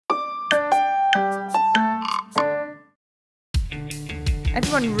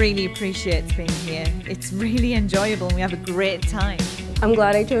Everyone really appreciates being here. It's really enjoyable and we have a great time. I'm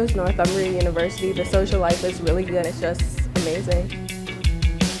glad I chose Northumbria University. The social life is really good. It's just amazing.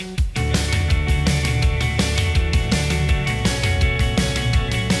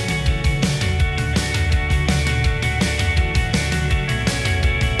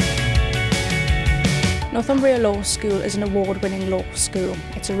 Northumbria Law School is an award-winning law school.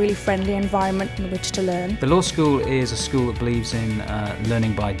 It's a really friendly environment in which to learn. The law school is a school that believes in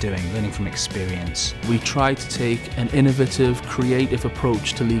learning by doing, learning from experience. We try to take an innovative, creative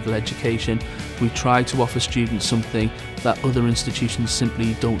approach to legal education. We try to offer students something that other institutions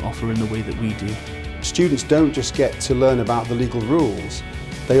simply don't offer in the way that we do. Students don't just get to learn about the legal rules,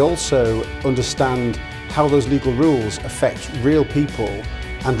 they also understand how those legal rules affect real people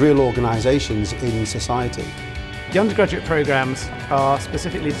and real organisations in society. The undergraduate programmes are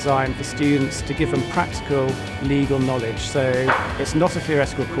specifically designed for students to give them practical legal knowledge. So it's not a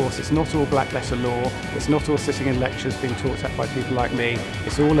theoretical course, it's not all black letter law, it's not all sitting in lectures being taught at by people like me.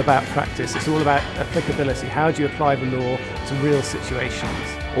 It's all about practice, it's all about applicability. How do you apply the law to real situations?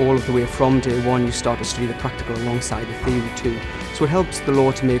 All of the way from day one you start to study the practical alongside the theory too. So it helps the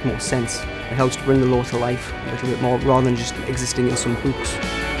law to make more sense. It helps to bring the law to life a little bit more rather than just existing in some books.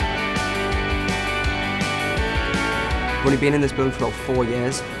 We've only been in this building for about 4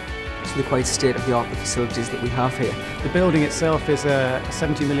 years, so they're quite state-of-the-art, the facilities that we have here. The building itself is a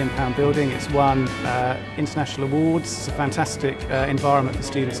 £70 million building. It's won international awards. It's a fantastic environment for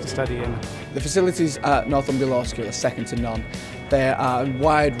students to study in. The facilities at Northumbria Law School are second to none. There are a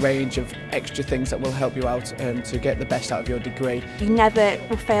wide range of extra things that will help you out to get the best out of your degree. You never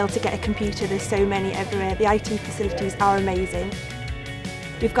will fail to get a computer, there's so many everywhere. The IT facilities are amazing.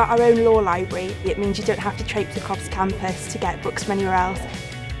 We've got our own law library. It means you don't have to traipse across campus to get books from anywhere else.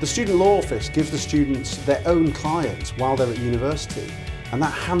 The Student Law Office gives the students their own clients while they're at university, and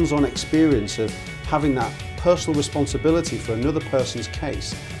that hands-on experience of having that personal responsibility for another person's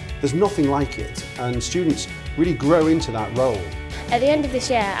case, there's nothing like it, and students really grow into that role. At the end of this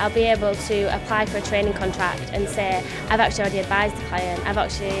year, I'll be able to apply for a training contract and say, I've actually already advised the client, I've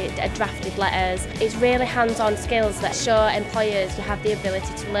actually drafted letters. It's really hands-on skills that show employers you have the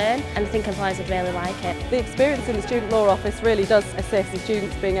ability to learn, and I think employers would really like it. The experience in the Student Law Office really does assist the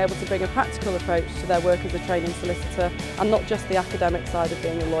students being able to bring a practical approach to their work as a training solicitor and not just the academic side of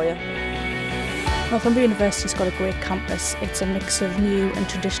being a lawyer. Northumbria University's got a great campus. It's a mix of new and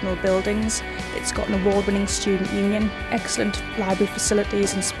traditional buildings. It's got an award-winning student union, excellent library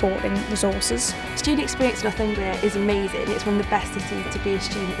facilities and sporting resources. Student experience in Northumbria is amazing. It's one of the best cities to be a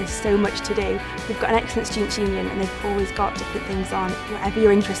student. There's so much to do. We've got an excellent students union and they've always got different things on. Whatever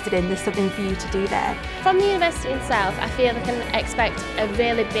you're interested in, there's something for you to do there. From the university itself, I feel they can expect a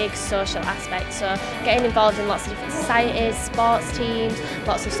really big social aspect. So getting involved in lots of different societies, sports teams,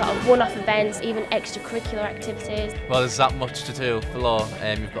 lots of sort of one-off events, even extracurricular activities. Well, there's that much to do for law.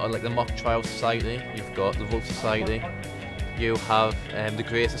 You've got like the Mock Trial Society, you've got the Vote Society, you have the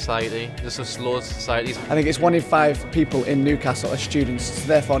Grey Society, there's just loads of societies. I think it's 1 in 5 people in Newcastle are students, so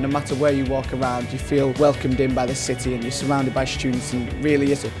therefore no matter where you walk around you feel welcomed in by the city and you're surrounded by students, and it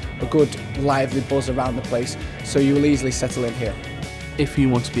really is a good lively buzz around the place, so you will easily settle in here. If you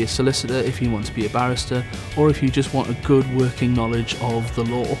want to be a solicitor, if you want to be a barrister, or if you just want a good working knowledge of the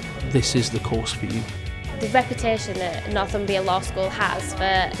law, this is the course for you. The reputation that Northumbria Law School has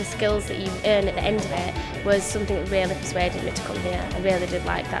for the skills that you earn at the end of it was something that really persuaded me to come here. I really did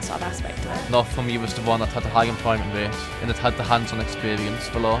like that sort of aspect of it. Northumbria was the one that had a high employment rate and it had the hands-on experience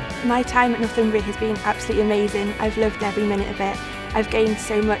for law. My time at Northumbria has been absolutely amazing. I've loved every minute of it. I've gained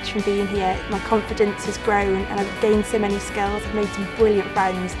so much from being here. My confidence has grown and I've gained so many skills. I've made some brilliant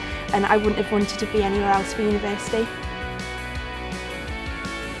friends and I wouldn't have wanted to be anywhere else for university.